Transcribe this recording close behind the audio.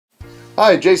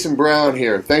Hi, Jason Brown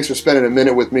here. Thanks for spending a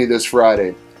minute with me this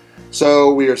Friday.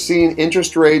 So we are seeing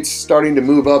interest rates starting to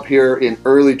move up here in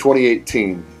early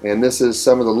 2018, and this is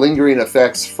some of the lingering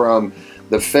effects from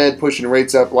the Fed pushing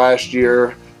rates up last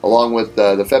year, along with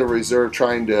the Federal Reserve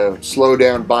trying to slow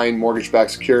down buying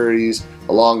mortgage-backed securities,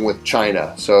 along with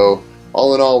China. So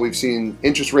all in all, we've seen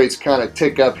interest rates kind of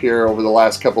tick up here over the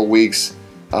last couple weeks,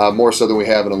 more so than we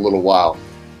have in a little while.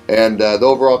 And the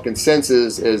overall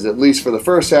consensus is, at least for the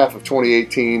first half of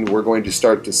 2018, we're going to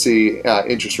start to see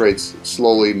interest rates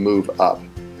slowly move up.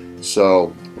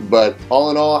 So, but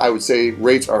all in all, I would say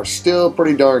rates are still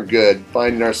pretty darn good,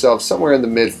 finding ourselves somewhere in the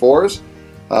mid-4s.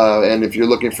 And if you're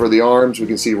looking for the ARMs, we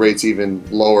can see rates even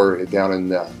lower down in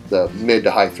the mid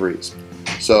to high 3s.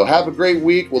 So have a great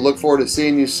week. We'll look forward to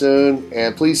seeing you soon.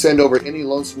 And please send over any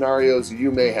loan scenarios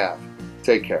you may have.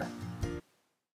 Take care.